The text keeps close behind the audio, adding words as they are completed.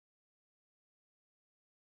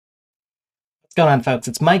What's going on, folks?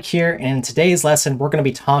 It's Mike here, and in today's lesson, we're going to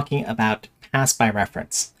be talking about pass by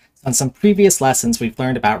reference. So in some previous lessons, we've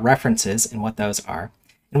learned about references and what those are,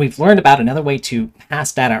 and we've learned about another way to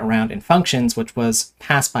pass data around in functions, which was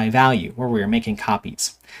pass by value, where we were making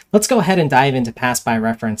copies. Let's go ahead and dive into pass by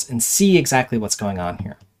reference and see exactly what's going on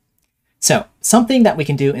here. So something that we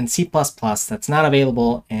can do in C++ that's not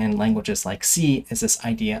available in languages like C is this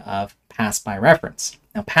idea of pass by reference.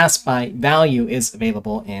 Now, pass by value is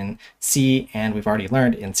available in C, and we've already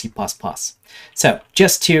learned in C++. So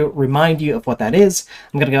just to remind you of what that is,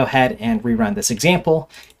 I'm going to go ahead and rerun this example.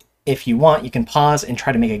 If you want, you can pause and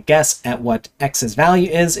try to make a guess at what x's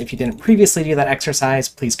value is. If you didn't previously do that exercise,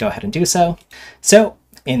 please go ahead and do so. So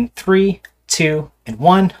in 3, 2, and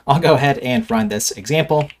 1, I'll go ahead and run this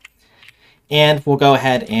example. And we'll go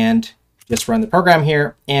ahead and just run the program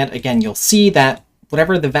here. And again, you'll see that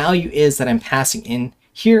whatever the value is that I'm passing in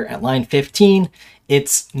here at line 15,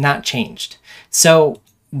 it's not changed. So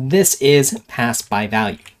this is pass by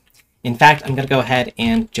value. In fact, I'm going to go ahead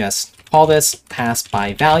and just call this pass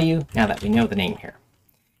by value now that we know the name here.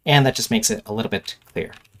 And that just makes it a little bit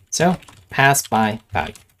clearer. So pass by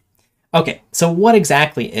value. Okay, so what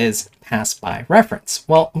exactly is pass by reference?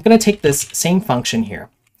 Well, I'm going to take this same function here.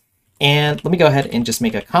 And let me go ahead and just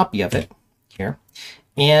make a copy of it here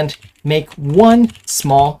and make one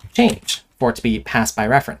small change for it to be passed by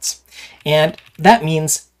reference. And that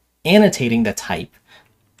means annotating the type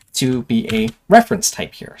to be a reference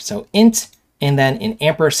type here. So int and then an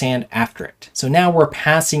ampersand after it. So now we're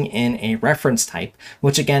passing in a reference type,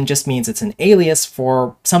 which again just means it's an alias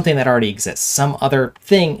for something that already exists, some other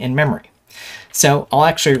thing in memory. So I'll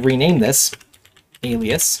actually rename this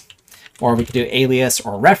alias, or we could do alias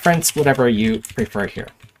or reference, whatever you prefer here.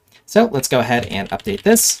 So let's go ahead and update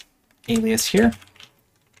this alias here.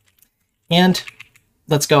 And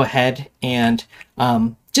let's go ahead and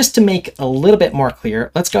just to make a little bit more clear,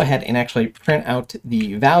 let's go ahead and actually print out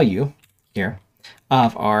the value here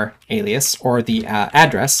of our alias, or the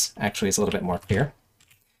address actually is a little bit more clear.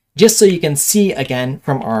 Just so you can see again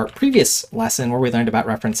from our previous lesson where we learned about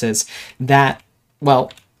references that,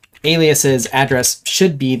 well, alias's address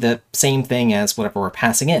should be the same thing as whatever we're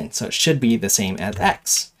passing in. So it should be the same as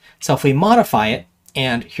x. So if we modify it,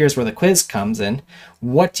 and here's where the quiz comes in,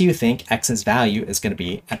 what do you think x's value is going to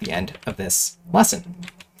be at the end of this lesson?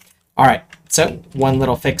 All right, so one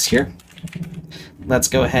little fix here. Let's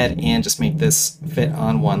go ahead and just make this fit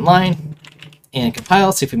on one line and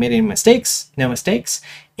compile, see if we made any mistakes. No mistakes.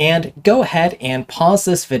 And go ahead and pause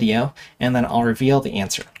this video, and then I'll reveal the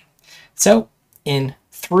answer. So in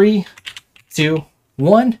 3, 2,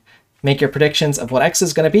 1, make your predictions of what x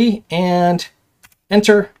is going to be, and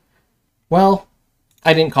enter. Well,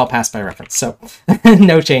 I didn't call pass by reference, so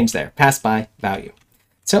no change there. Pass by value.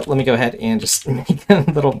 So let me go ahead and just make a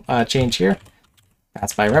little change here.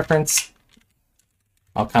 Pass by reference.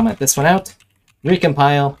 I'll comment this one out,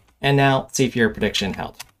 recompile, and now see if your prediction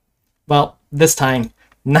held. Well, this time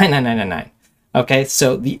 99999. Okay,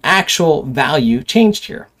 so the actual value changed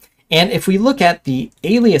here. And if we look at the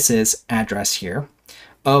alias's address here,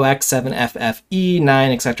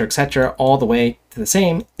 OX7FFE9, etc., all the way to the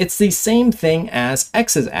same, it's the same thing as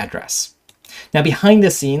X's address. Now behind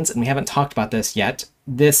the scenes, and we haven't talked about this yet,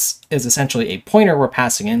 this is essentially a pointer we're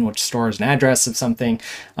passing in, which stores an address of something.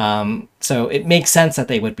 So it makes sense that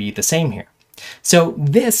they would be the same here. So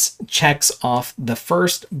this checks off the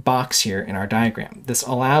first box here in our diagram. This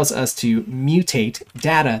allows us to mutate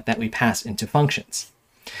data that we pass into functions.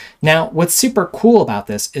 Now, what's super cool about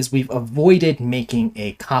this is we've avoided making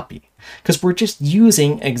a copy, because we're just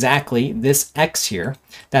using exactly this x here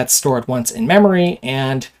that's stored once in memory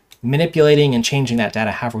and manipulating and changing that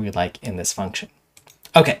data however we like in this function.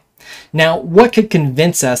 Okay, now what could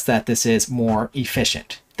convince us that this is more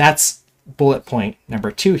efficient? That's bullet point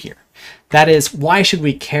number 2 here. That is, why should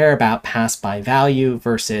we care about pass by value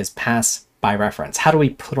versus pass by reference? How do we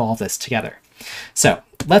put all this together? So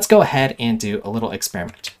let's go ahead and do a little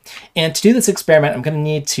experiment. And to do this experiment, I'm going to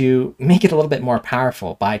need to make it a little bit more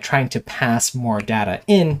powerful by trying to pass more data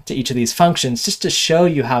in to each of these functions just to show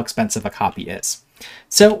you how expensive a copy is.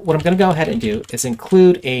 So what I'm going to go ahead and do is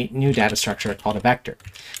include a new data structure called a vector.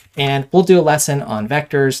 And we'll do a lesson on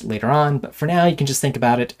vectors later on, but for now you can just think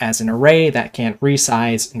about it as an array that can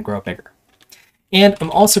resize and grow bigger. And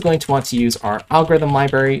I'm also going to want to use our algorithm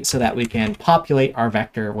library so that we can populate our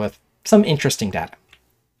vector with some interesting data.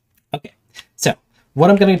 Okay, so what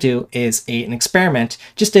I'm going to do is an experiment,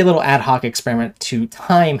 just a little ad hoc experiment to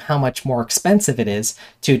time how much more expensive it is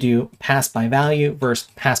to do pass by value versus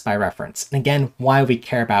pass by reference. And again, why we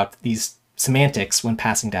care about these semantics when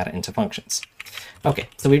passing data into functions. Okay,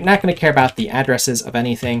 so we're not going to care about the addresses of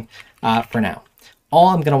anything. for now. All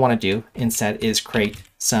I'm going to want to do instead is create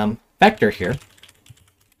some vector here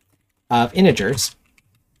of integers.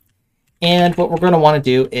 And what we're going to want to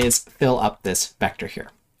do is fill up this vector here.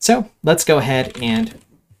 So let's go ahead and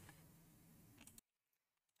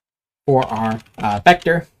for our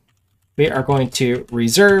vector, we are going to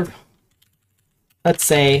reserve, let's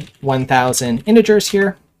say 1000 integers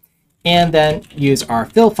here, and then use our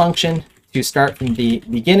fill function to start from the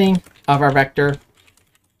beginning of our vector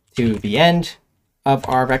to the end of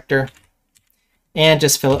our vector, and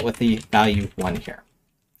just fill it with the value 1 here.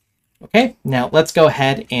 Okay, now let's go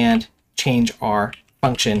ahead and change our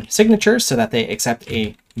function signatures so that they accept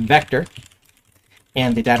a vector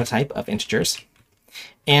and the data type of integers.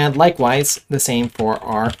 And likewise, the same for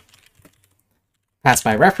our pass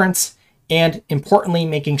by reference, and importantly,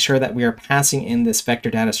 making sure that we are passing in this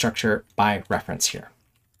vector data structure by reference here.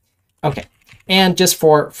 Okay, and just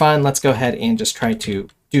for fun, let's go ahead and just try to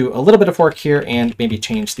do a little bit of work here and maybe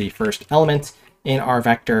change the first element in our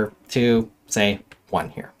vector to, say,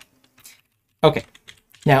 1 here. Okay,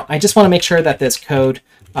 now I just want to make sure that this code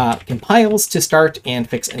compiles to start and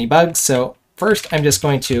fix any bugs. So first, I'm just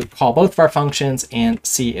going to call both of our functions and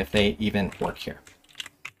see if they even work here.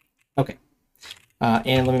 Okay,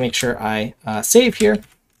 and let me make sure I save here,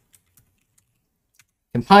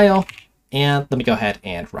 compile, and let me go ahead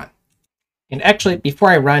and run. And actually, before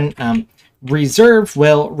I run, reserve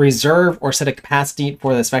will reserve or set a capacity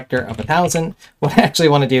for this vector of 1000. What I actually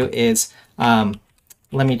want to do is,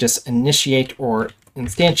 let me just initiate or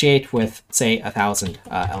instantiate with, say, 1000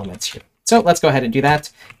 elements here. So let's go ahead and do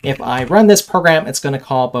that. If I run this program, it's going to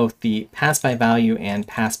call both the pass by value and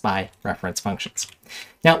pass by reference functions.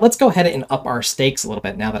 Now let's go ahead and up our stakes a little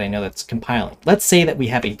bit now that I know that's compiling. Let's say that we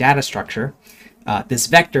have a data structure, this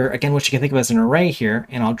vector, again, which you can think of as an array here,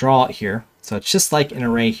 and I'll draw it here. So it's just like an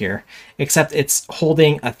array here, except it's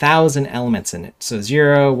holding 1000 elements in it. So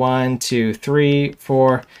 0, 1, 2, 3,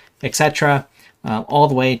 4, etc., all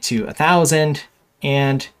the way to 1000,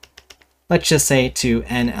 and let's just say to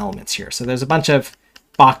n elements here. So there's a bunch of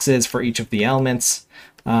boxes for each of the elements,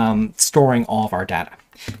 storing all of our data.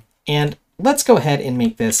 And let's go ahead and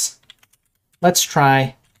make this, let's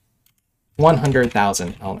try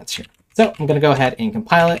 100,000 elements here. So I'm going to go ahead and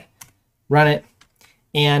compile it, run it,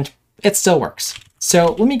 and it still works.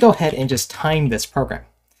 So let me go ahead and just time this program.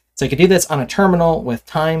 So you can do this on a terminal with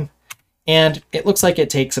time, and it looks like it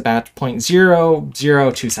takes about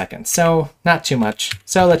 0.002 seconds. So not too much.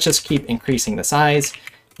 So let's just keep increasing the size,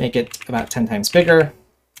 make it about 10 times bigger,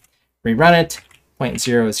 rerun it,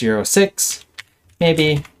 0.006,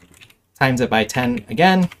 maybe times it by 10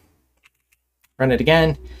 again, run it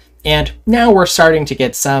again. And now we're starting to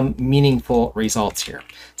get some meaningful results here.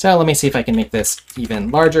 So let me see if I can make this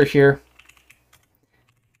even larger here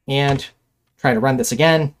and try to run this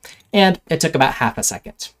again. And it took about half a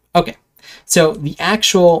second. Okay, so the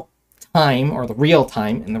actual time, or the real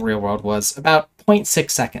time in the real world, was about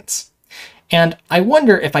 0.6 seconds. And I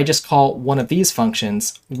wonder if I just call one of these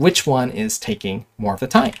functions, which one is taking more of the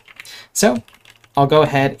time. So I'll go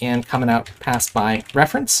ahead and comment out pass by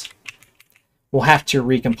reference. We'll have to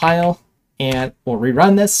recompile, and we'll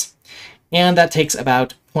rerun this. And that takes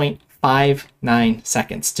about 0.59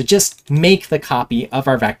 seconds to just make the copy of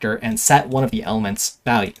our vector and set one of the elements'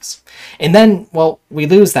 values. And then, well, we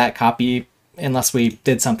lose that copy unless we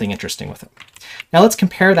did something interesting with it. Now let's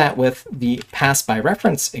compare that with the pass by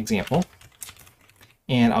reference example.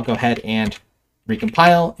 And I'll go ahead and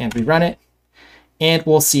recompile and rerun it. And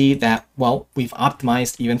we'll see that, well, we've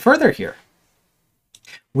optimized even further here.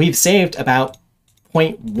 We've saved about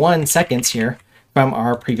 0.1 seconds here from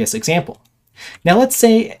our previous example. Now let's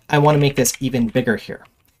say I want to make this even bigger here.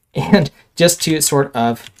 And just to sort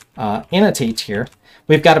of annotate here,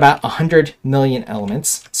 we've got about 100 million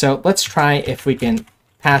elements. So let's try if we can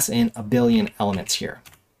pass in 1 billion elements here.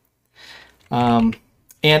 And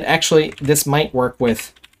actually, this might work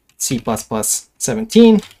with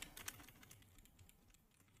C++17.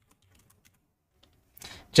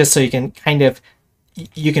 Just so you can kind of,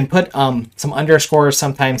 you can put some underscores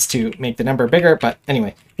sometimes to make the number bigger, but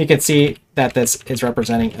anyway, you can see that this is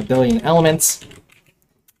representing 1 billion elements.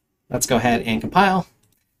 Let's go ahead and compile.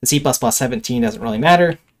 The C++17 doesn't really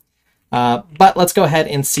matter, but let's go ahead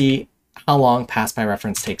and see how long pass by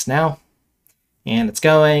reference takes now. And it's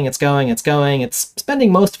going, it's going, it's going. It's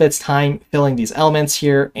spending most of its time filling these elements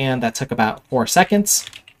here, and that took about 4 seconds.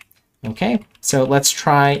 Okay, so let's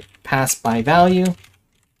try pass by value.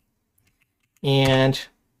 And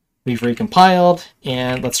we've recompiled,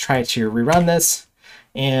 and let's try to rerun this.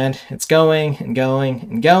 And it's going and going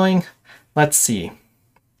and going. Let's see.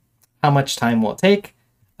 How much time will it take?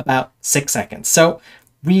 About 6 seconds. So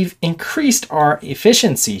we've increased our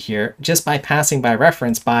efficiency here just by passing by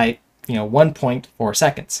reference by 1.4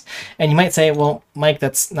 seconds. And you might say, well, Mike,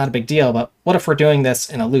 that's not a big deal, but what if we're doing this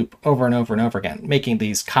in a loop over and over and over again, making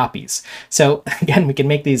these copies? So again, we can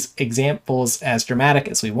make these examples as dramatic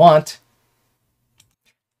as we want,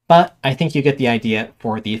 but I think you get the idea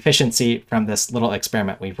for the efficiency from this little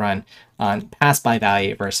experiment we've run on pass by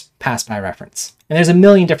value versus pass by reference. And there's a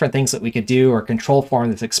million different things that we could do or control for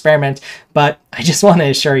in this experiment, but I just want to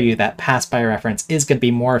assure you that pass by reference is going to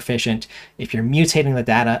be more efficient if you're mutating the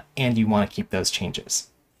data and you want to keep those changes.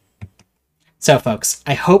 So folks,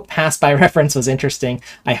 I hope pass by reference was interesting.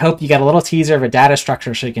 I hope you got a little teaser of a data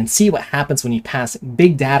structure so you can see what happens when you pass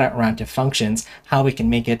big data around to functions, how we can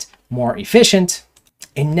make it more efficient.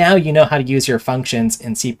 And now you know how to use your functions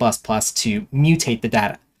in C++ to mutate the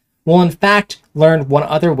data. We'll in fact learn one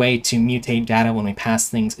other way to mutate data when we pass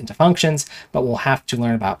things into functions, but we'll have to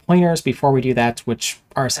learn about pointers before we do that, which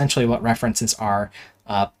are essentially what references are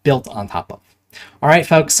built on top of. All right,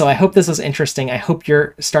 folks, so I hope this was interesting. I hope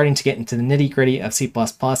you're starting to get into the nitty-gritty of C++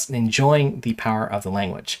 and enjoying the power of the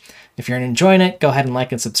language. If you're enjoying it, go ahead and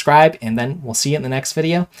like and subscribe, and then we'll see you in the next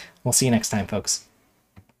video. We'll see you next time, folks.